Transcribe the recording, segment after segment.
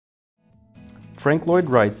Frank Lloyd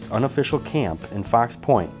Wright's unofficial camp in Fox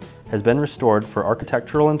Point has been restored for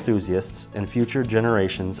architectural enthusiasts and future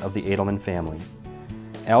generations of the Adelman family.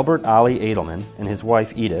 Albert Ollie Adelman and his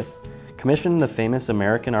wife Edith commissioned the famous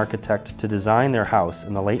American architect to design their house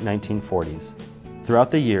in the late 1940s. Throughout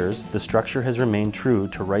the years, the structure has remained true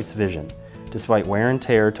to Wright's vision, despite wear and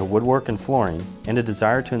tear to woodwork and flooring and a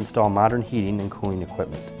desire to install modern heating and cooling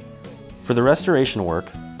equipment. For the restoration work,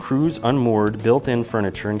 crews unmoored built-in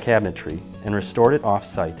furniture and cabinetry and restored it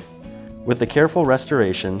off-site. With the careful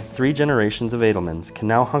restoration, 3 generations of Adelmans can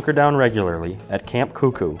now hunker down regularly at Camp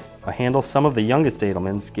Cuckoo, a handle some of the youngest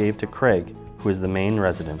Adelmans gave to Craig, who is the main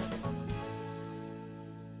resident.